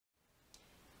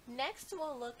Next,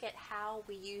 we'll look at how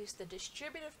we use the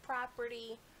distributive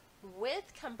property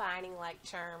with combining like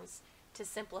terms to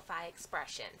simplify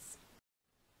expressions.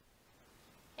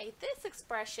 Okay, this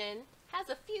expression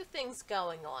has a few things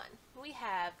going on. We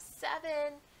have 7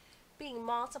 being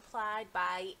multiplied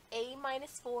by a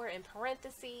minus 4 in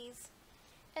parentheses,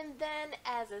 and then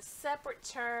as a separate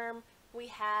term we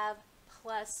have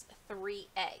plus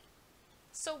 3a.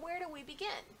 So where do we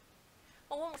begin?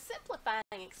 Well, when we're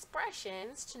simplifying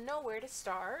expressions, to know where to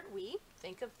start, we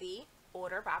think of the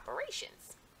order of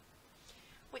operations,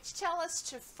 which tell us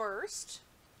to first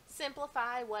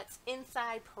simplify what's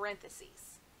inside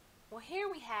parentheses. Well, here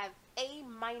we have a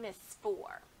minus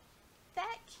 4.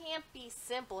 That can't be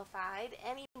simplified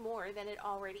any more than it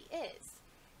already is.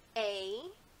 A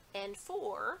and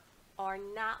 4 are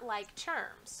not like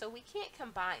terms, so we can't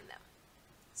combine them.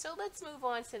 So let's move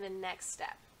on to the next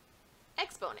step.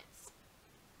 Exponents.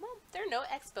 Well, there are no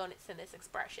exponents in this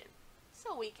expression,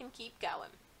 so we can keep going.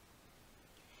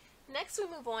 Next, we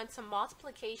move on to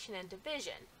multiplication and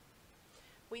division.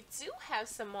 We do have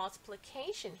some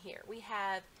multiplication here. We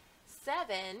have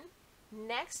 7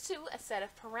 next to a set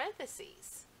of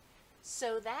parentheses.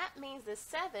 So that means the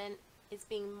 7 is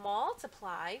being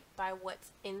multiplied by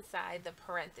what's inside the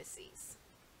parentheses.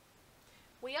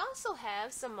 We also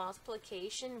have some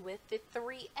multiplication with the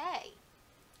 3a.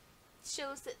 It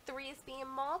shows that 3 is being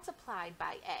multiplied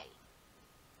by a.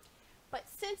 But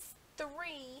since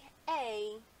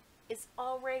 3a is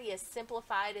already as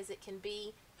simplified as it can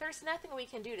be, there's nothing we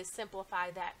can do to simplify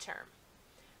that term.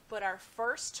 But our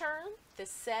first term, the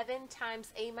 7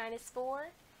 times a minus 4,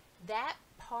 that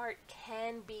part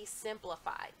can be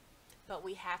simplified. But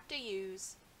we have to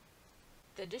use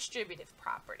the distributive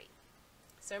property.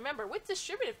 So remember, with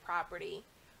distributive property,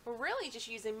 we're really just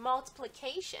using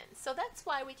multiplication. So that's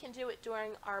why we can do it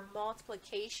during our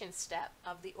multiplication step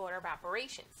of the order of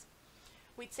operations.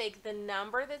 We take the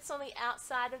number that's on the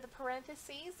outside of the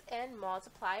parentheses and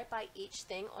multiply it by each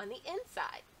thing on the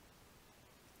inside.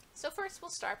 So first we'll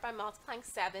start by multiplying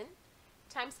 7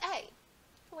 times a,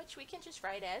 which we can just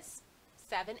write as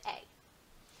 7a.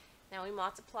 Now we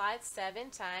multiplied 7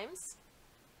 times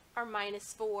our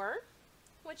minus 4,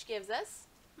 which gives us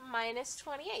minus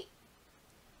 28.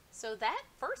 So that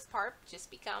first part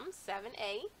just becomes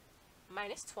 7a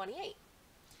minus 28.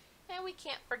 And we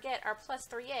can't forget our plus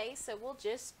 3a, so we'll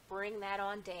just bring that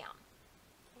on down.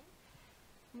 Okay.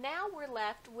 Now we're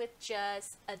left with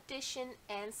just addition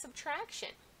and subtraction.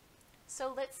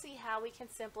 So let's see how we can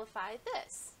simplify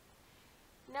this.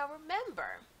 Now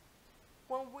remember,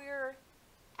 when we're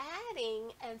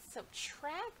adding and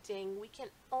subtracting, we can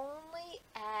only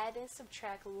add and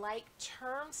subtract like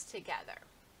terms together.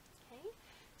 Okay?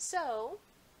 So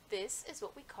this is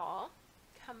what we call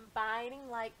combining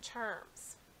like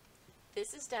terms.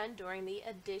 This is done during the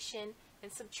addition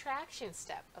and subtraction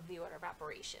step of the order of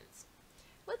operations.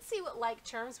 Let's see what like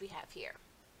terms we have here.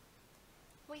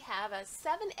 We have a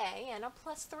 7a and a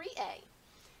plus 3a.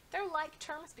 They're like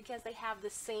terms because they have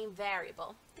the same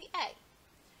variable, the a.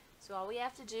 So all we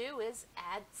have to do is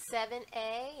add 7a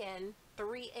and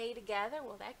 3a together.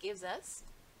 Well, that gives us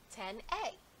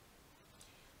 10a.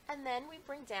 And then we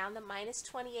bring down the minus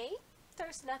 28.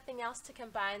 There's nothing else to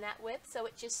combine that with, so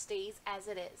it just stays as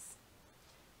it is.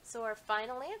 So our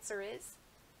final answer is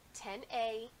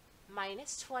 10a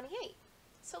minus 28.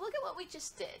 So look at what we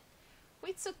just did.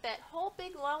 We took that whole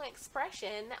big long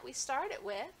expression that we started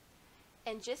with,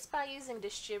 and just by using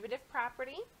distributive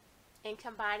property and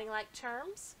combining like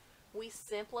terms, we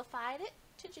simplified it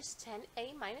to just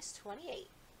 10a minus 28.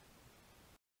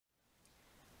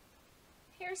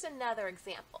 Here's another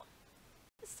example.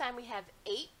 This time we have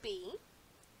 8b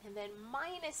and then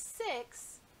minus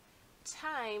 6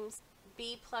 times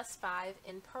b plus 5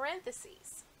 in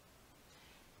parentheses.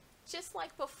 Just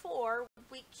like before,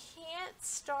 we can't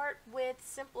start with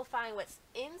simplifying what's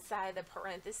inside the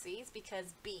parentheses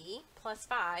because b plus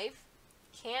 5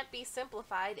 can't be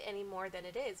simplified any more than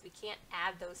it is. We can't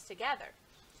add those together.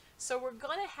 So we're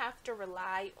going to have to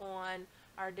rely on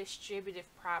our distributive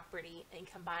property and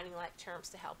combining like terms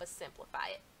to help us simplify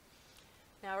it.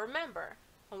 Now remember,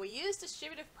 when we use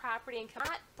distributive property and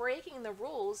not breaking the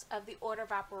rules of the order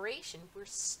of operation, we're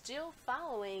still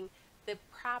following the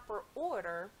proper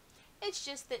order. It's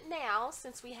just that now,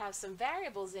 since we have some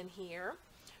variables in here,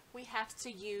 we have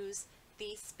to use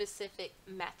these specific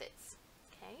methods.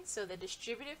 Okay, so the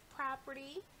distributive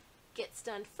property gets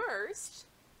done first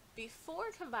before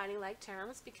combining like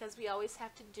terms because we always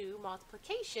have to do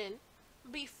multiplication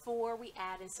before we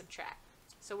add and subtract.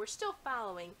 So we're still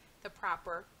following the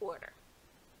proper order.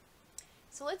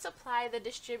 So let's apply the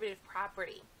distributive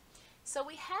property. So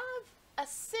we have a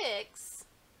 6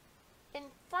 in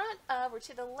front of or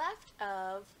to the left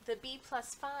of the b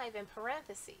plus 5 in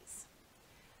parentheses.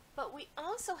 But we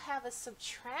also have a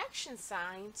subtraction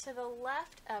sign to the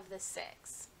left of the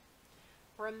 6.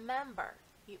 Remember,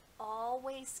 you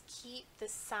always keep the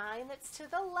sign that's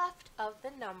to the left of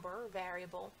the number or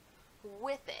variable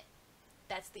with it.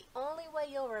 That's the only way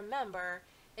you'll remember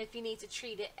if you need to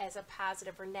treat it as a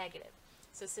positive or negative.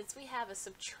 So since we have a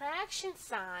subtraction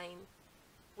sign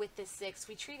with the 6,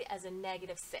 we treat it as a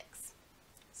negative 6.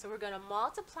 So we're going to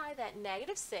multiply that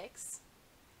negative 6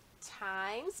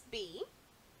 times b,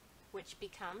 which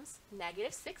becomes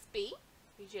negative 6b.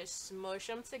 You just smush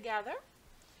them together.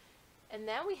 And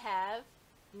then we have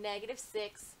negative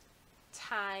 6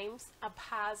 times a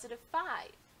positive 5.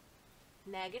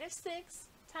 Negative 6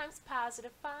 times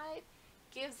positive 5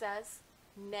 gives us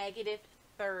negative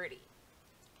 30.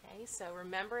 Okay, so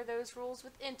remember those rules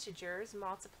with integers.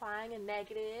 Multiplying a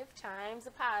negative times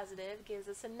a positive gives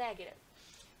us a negative.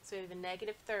 So we have a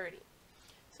negative 30.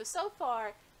 So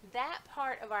far, that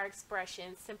part of our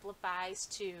expression simplifies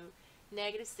to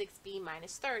negative 6b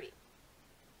minus 30.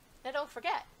 Now don't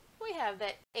forget, we have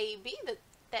that 8b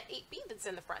that's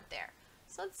in the front there.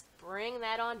 So let's bring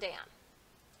that on down.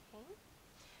 Okay.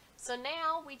 So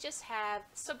now we just have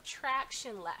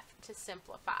subtraction left to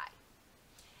simplify.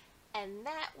 And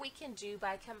that we can do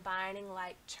by combining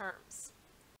like terms.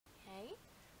 Okay.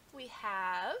 We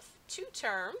have two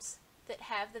terms that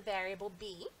have the variable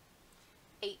b,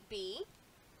 8b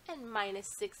and minus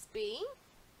 6b.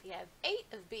 If you have 8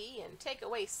 of b and take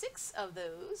away 6 of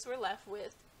those, we're left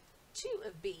with 2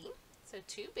 of b, so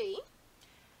 2b.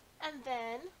 And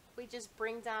then we just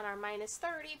bring down our minus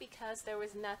 30 because there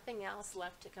was nothing else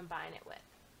left to combine it with.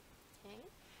 Okay?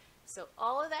 So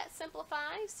all of that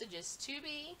simplifies to just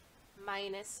 2b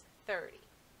minus 30.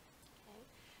 Okay?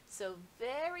 So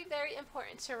very, very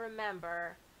important to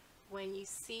remember when you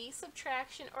see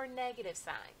subtraction or negative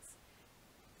signs.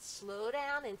 Slow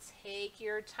down and take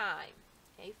your time.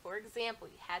 Okay? For example,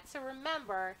 you had to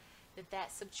remember that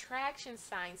that subtraction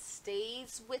sign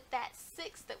stays with that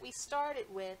 6 that we started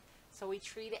with, so we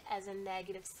treat it as a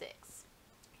negative 6.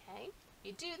 Okay? If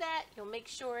you do that, you'll make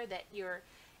sure that your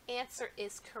answer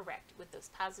is correct with those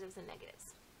positives and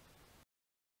negatives.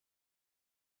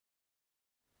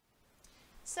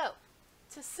 So,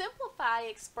 to simplify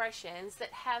expressions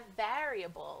that have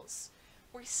variables,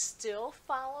 we still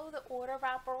follow the order of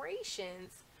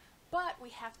operations, but we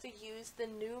have to use the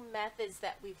new methods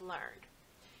that we've learned.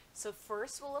 So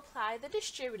first we'll apply the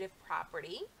distributive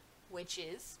property, which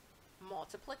is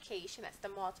multiplication. That's the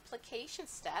multiplication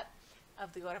step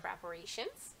of the order of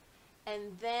operations.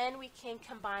 And then we can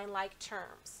combine like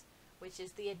terms, which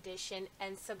is the addition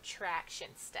and subtraction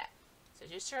step. So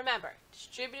just to remember,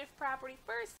 distributive property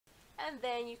first, and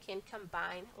then you can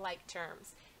combine like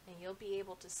terms. And you'll be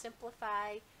able to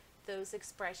simplify those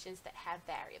expressions that have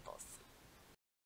variables.